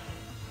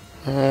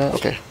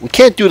 Okay. We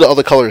can't do the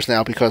other colors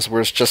now because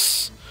we're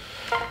just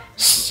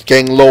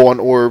getting low on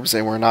orbs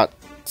and we're not...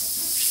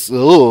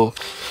 Ugh.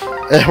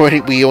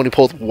 We only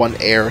pulled 1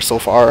 air so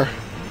far.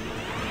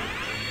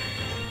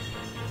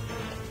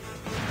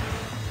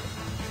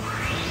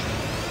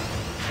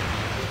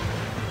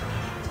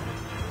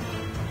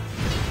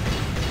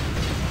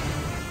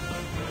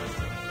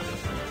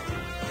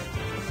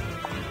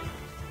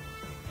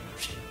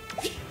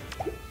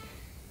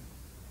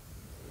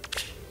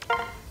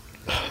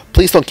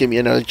 Please don't give me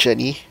another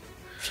Jenny.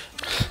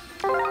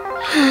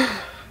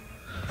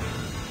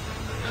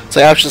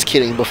 So I was just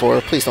kidding before.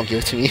 Please don't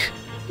give it to me.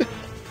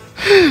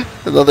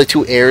 Another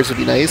 2 airs would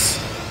be nice.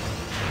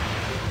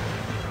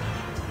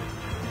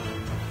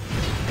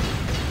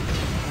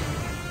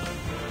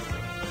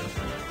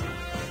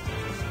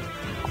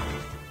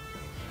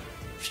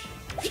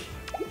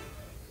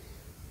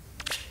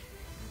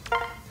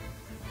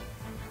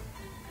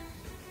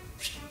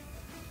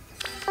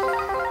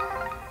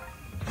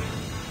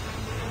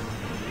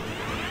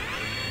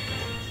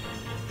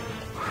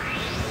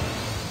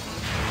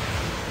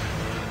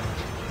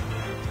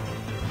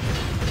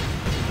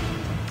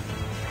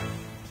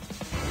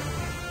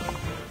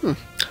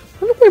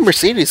 I wonder why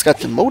Mercedes got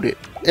demoted.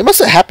 It must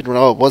have happened when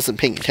I wasn't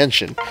paying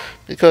attention,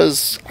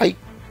 because I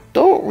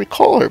don't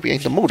recall her being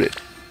demoted.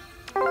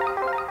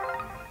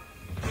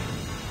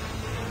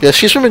 Yeah,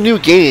 she's from a new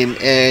game,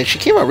 and she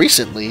came out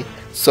recently,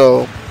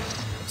 so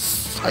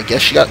I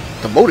guess she got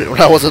demoted when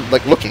I wasn't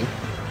like looking.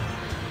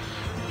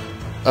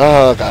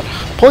 Oh god.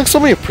 I'm pulling so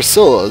many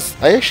Priscillas.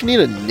 I actually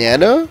need a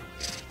Nana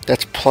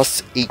that's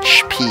plus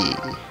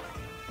HP.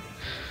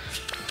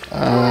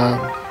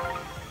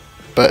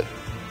 But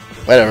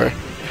whatever.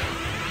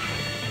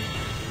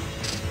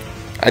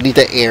 I need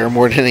the air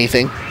more than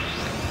anything.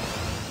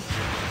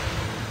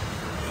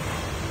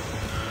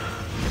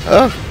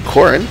 Oh,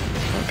 Corin.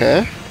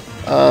 Okay.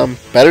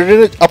 Better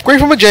than an upgrade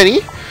from a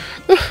Jenny.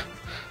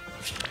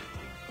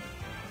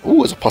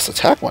 Ooh, it's a plus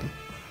attack one.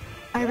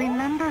 I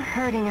remember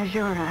hurting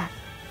Azura.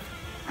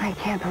 I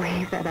can't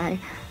believe that I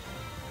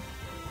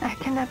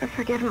can never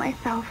forgive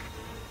myself.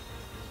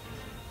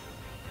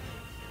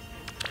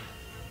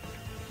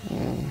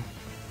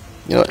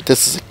 You know what?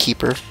 This is a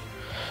keeper.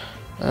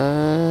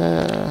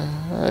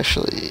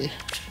 Actually,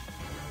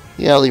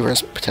 yeah, I'll leave her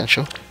as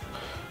potential.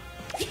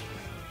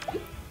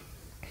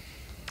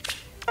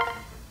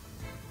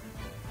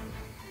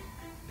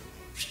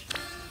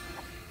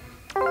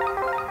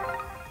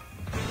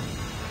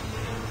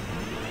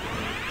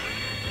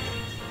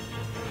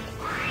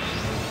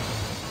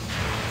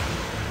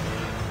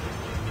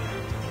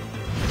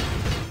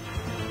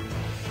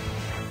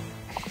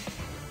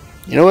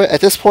 You know what?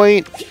 At this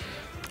point,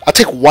 I'll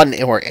take one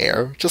more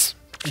air. Just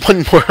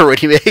one more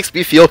already makes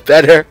me feel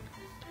better.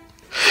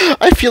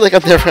 I feel like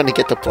I'm never going to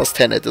get to plus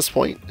 10 at this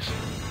point.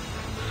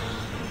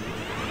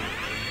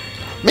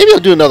 Maybe I'll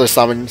do another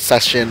summon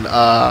session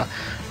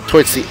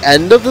towards the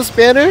end of this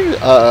banner.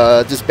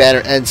 This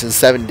banner ends in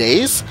 7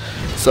 days.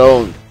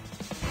 So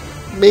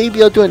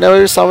maybe I'll do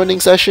another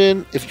summoning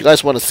session. If you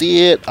guys want to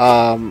see it,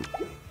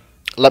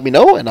 let me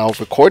know and I'll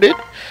record it.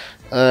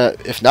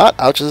 If not,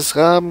 I'll just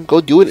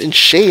go do it in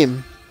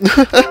shame.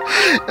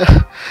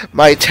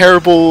 My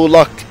terrible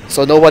luck,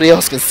 so nobody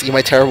else can see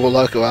my terrible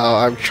luck while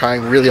I'm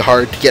trying really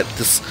hard to get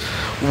this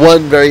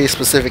one very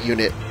specific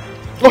unit.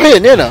 Oh hey,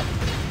 Nana!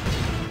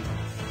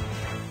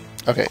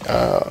 Okay,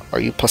 are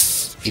you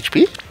plus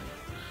HP?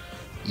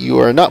 You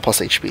are not plus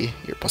HP,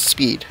 you're plus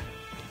speed.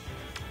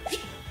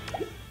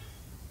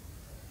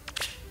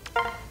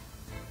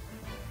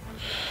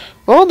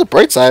 Well, on the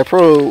bright side, I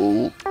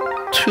pulled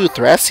 2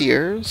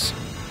 Thrasiers.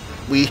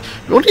 We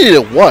only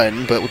needed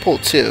 1, but we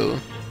pulled 2.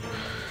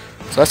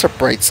 So that's our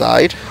bright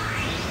side.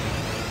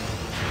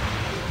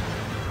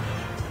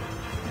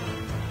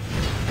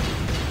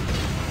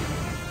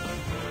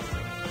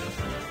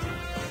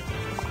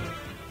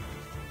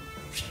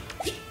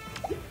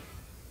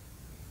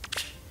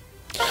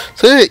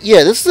 So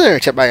yeah, this is another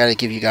tip I gotta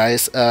give you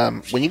guys.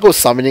 When you go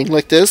summoning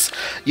like this,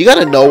 you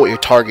gotta know what your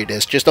target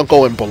is. Just don't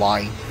go in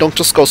blind. Don't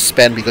just go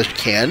spend because you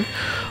can.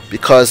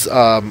 Because,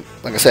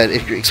 like I said,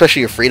 if you're,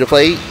 especially you're free to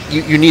play,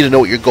 you need to know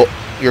what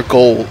your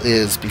goal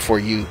is before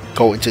you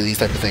go into these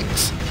type of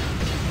things.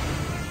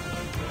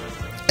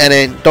 And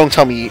then don't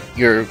tell me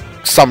you're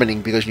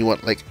summoning because you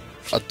want like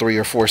a 3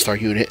 or 4 star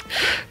unit,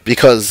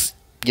 because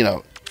you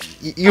know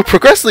you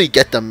progressively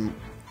get them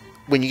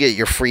when you get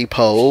your free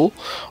poll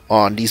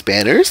on these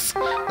banners.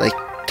 Like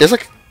there's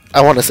like,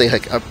 I want to say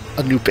like a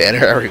new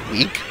banner every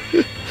week.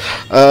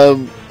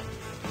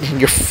 And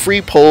your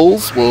free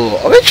polls will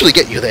eventually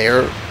get you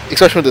there,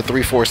 especially with the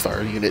 3-4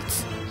 star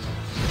units.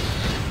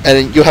 And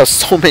then you'll have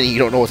so many you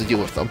don't know what to do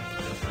with them.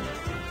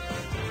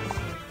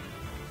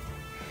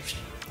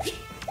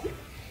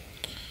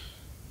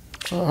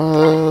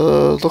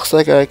 Looks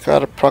like I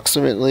got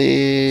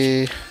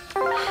approximately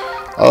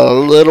a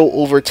little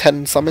over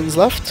 10 summons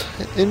left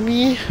in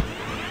me.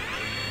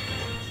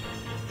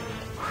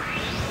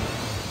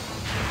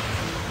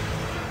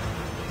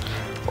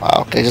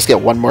 Wow, can I just get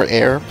one more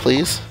air,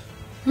 please?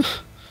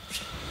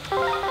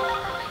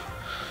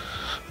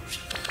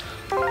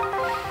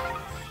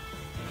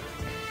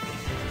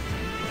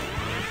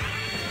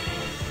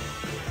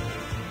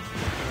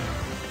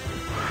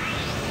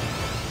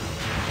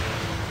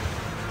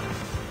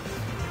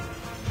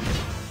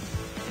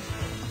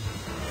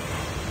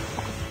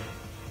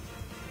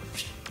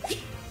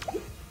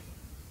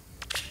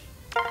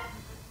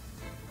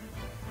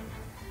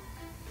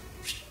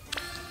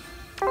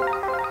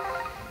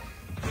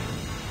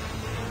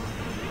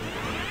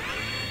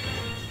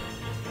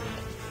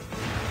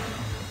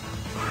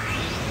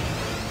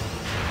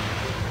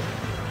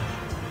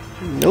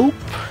 Nope.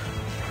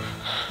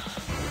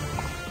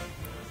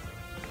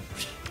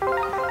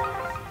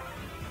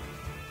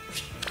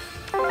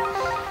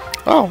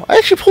 Oh, I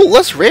actually pulled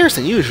less rares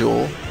than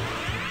usual.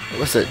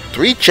 What's it?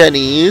 3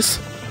 Jennies,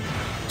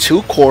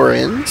 2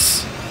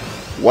 Corins,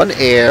 1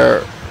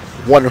 Air,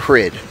 1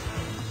 Hrid.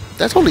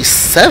 That's only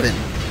 7.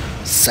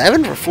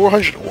 7 for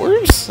 400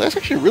 orbs? That's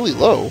actually really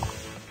low.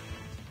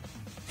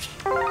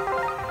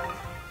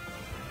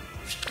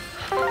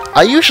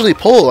 I usually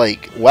pull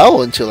like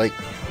well into like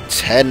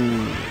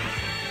 10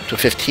 to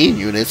 15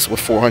 units with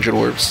 400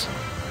 orbs.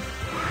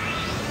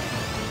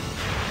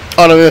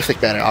 On a Mythic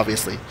banner,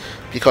 obviously,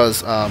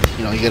 because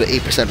you know, you get an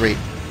 8% rate.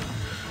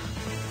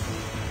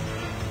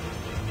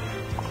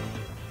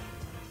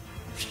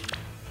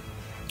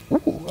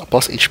 Ooh, a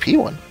plus HP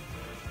one.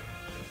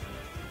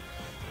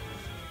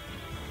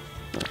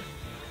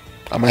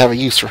 I'm gonna have a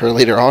use for her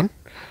later on.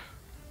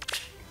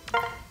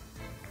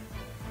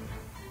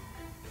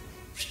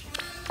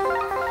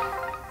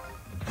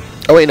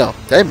 Oh wait, no.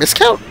 Did I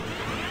miscount?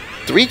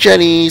 3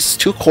 Jennies,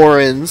 2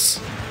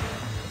 Corins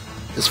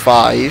is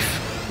 5.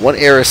 1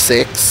 Air is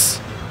 6.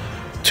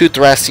 2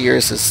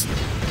 Thrasiers is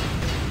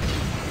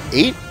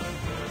 8?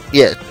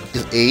 Yeah,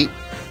 is 8.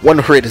 1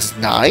 Hrit is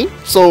 9.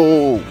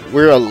 So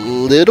we're a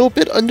little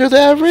bit under the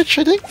average,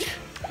 I think.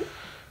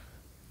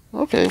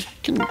 Okay,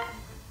 can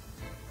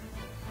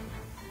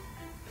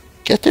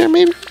get there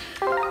maybe?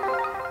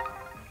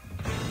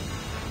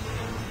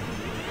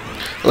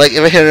 Like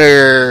if I hit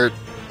her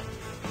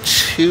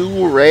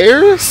 2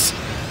 rares,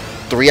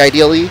 3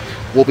 ideally,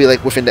 we'll be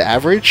like within the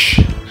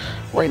average.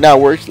 Right now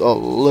we're a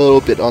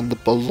little bit on the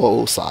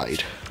below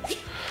side.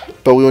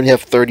 But we only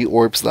have 30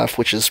 orbs left,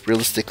 which is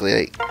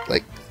realistically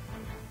like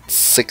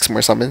 6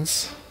 more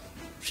summons.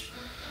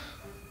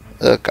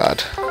 Oh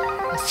god.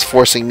 It's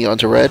forcing me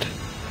onto red.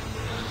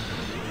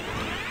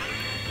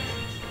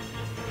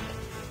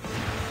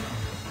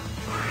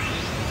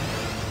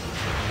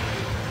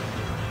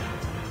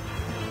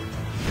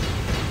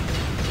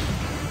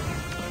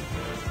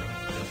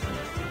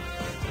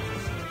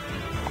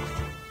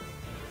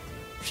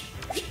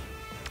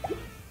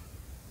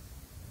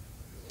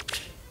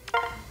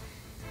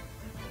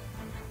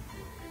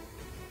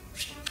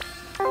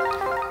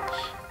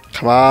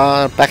 Come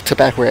on,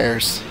 back-to-back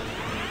rares.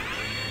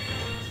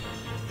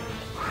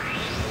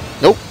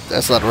 Nope,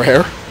 that's not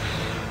rare.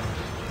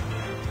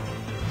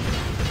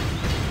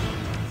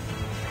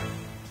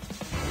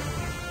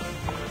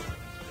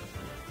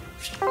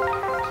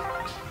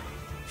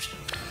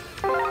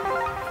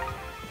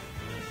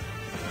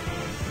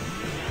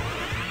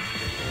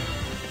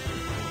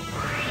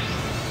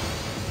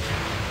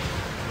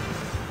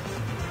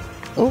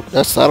 Oh,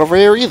 that's not a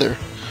rare either.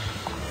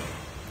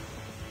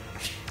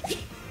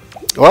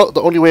 Well,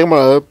 the only way I'm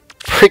gonna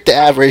break the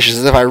average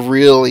is if I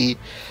really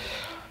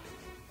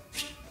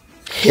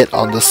hit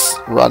on this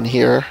run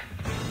here.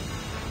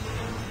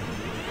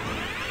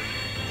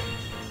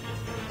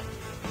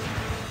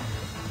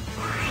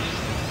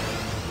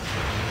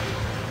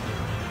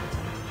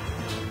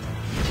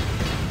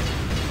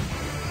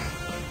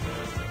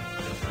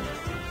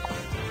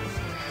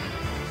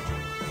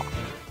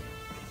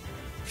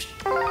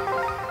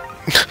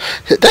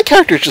 That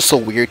character is just so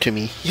weird to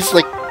me. He's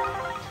like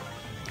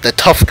the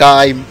tough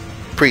guy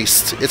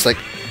priest. It's like,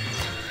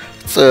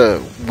 it's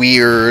a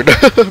weird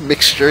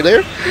mixture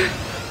there.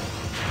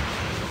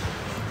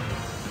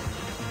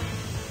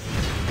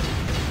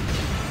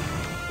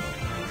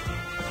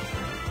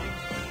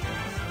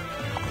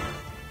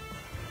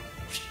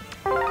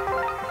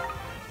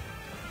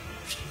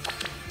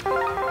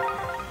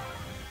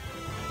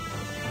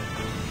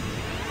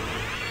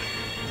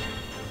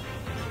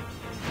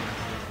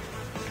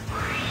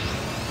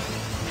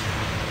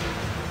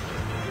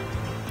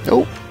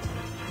 Nope.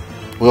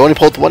 We only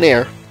pulled 1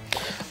 air.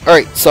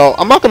 Alright, so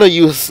I'm not going to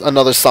use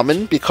another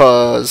summon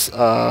because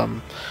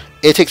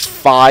it takes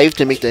 5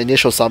 to make the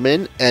initial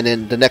summon, and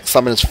then the next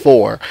summon is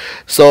 4.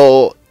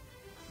 So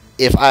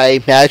if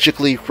I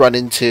magically run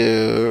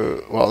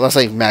into, well, that's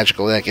not even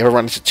magical, like if I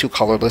run into 2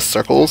 colorless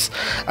circles,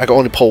 I can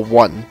only pull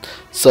 1.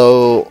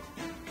 So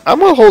I'm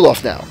going to hold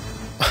off now.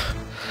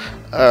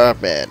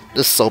 Man,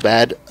 this is so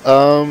bad.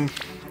 Oh,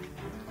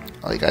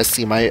 you guys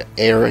see my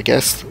air, I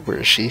guess. Where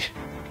is she?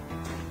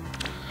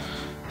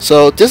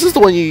 So this is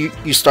the one you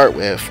start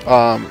with.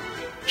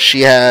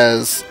 She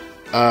has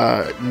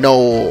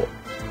no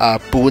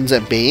boons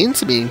and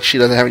banes, meaning she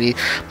doesn't have any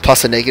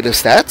plus and negative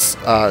stats.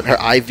 Her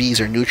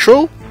IVs are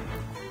neutral.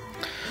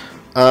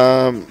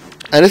 And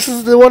this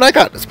is the one I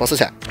got. It's plus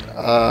attack.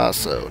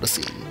 So let's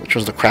see, which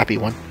was the crappy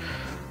one.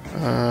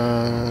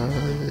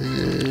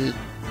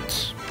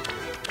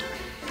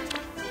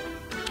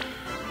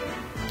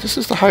 This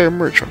is the higher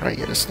merge one, right?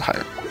 Yeah, this is the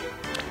higher.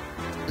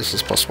 This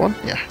is +1,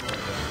 yeah.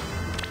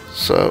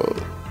 So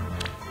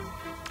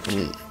let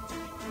me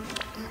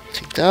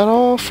take that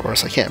off, or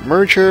else I can't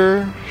merge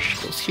her.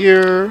 She goes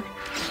here.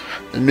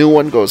 The new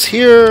one goes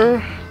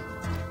here.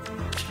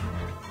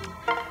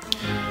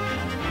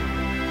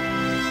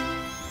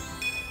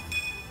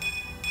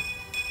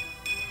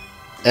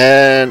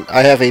 And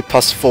I have a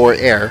 +4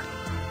 air.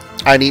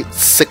 I need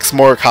 6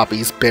 more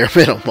copies, bare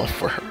minimum,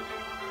 for her.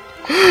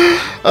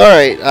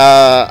 Alright,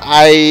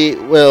 I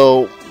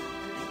will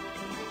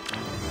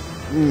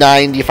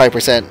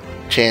 95%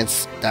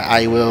 chance that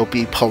I will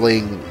be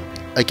pulling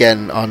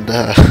again on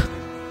the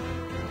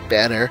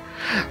banner.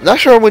 I'm not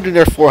sure I'm going to do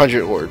near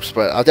 400 orbs,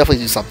 but I'll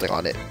definitely do something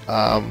on it.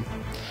 I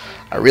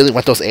really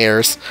want those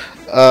airs.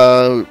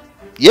 Yeah,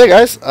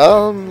 guys,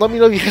 let me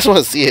know if you guys want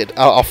to see it.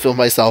 I'll film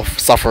myself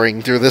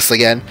suffering through this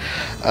again.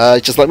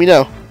 Just let me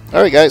know.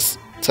 Alright, guys,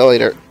 till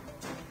later.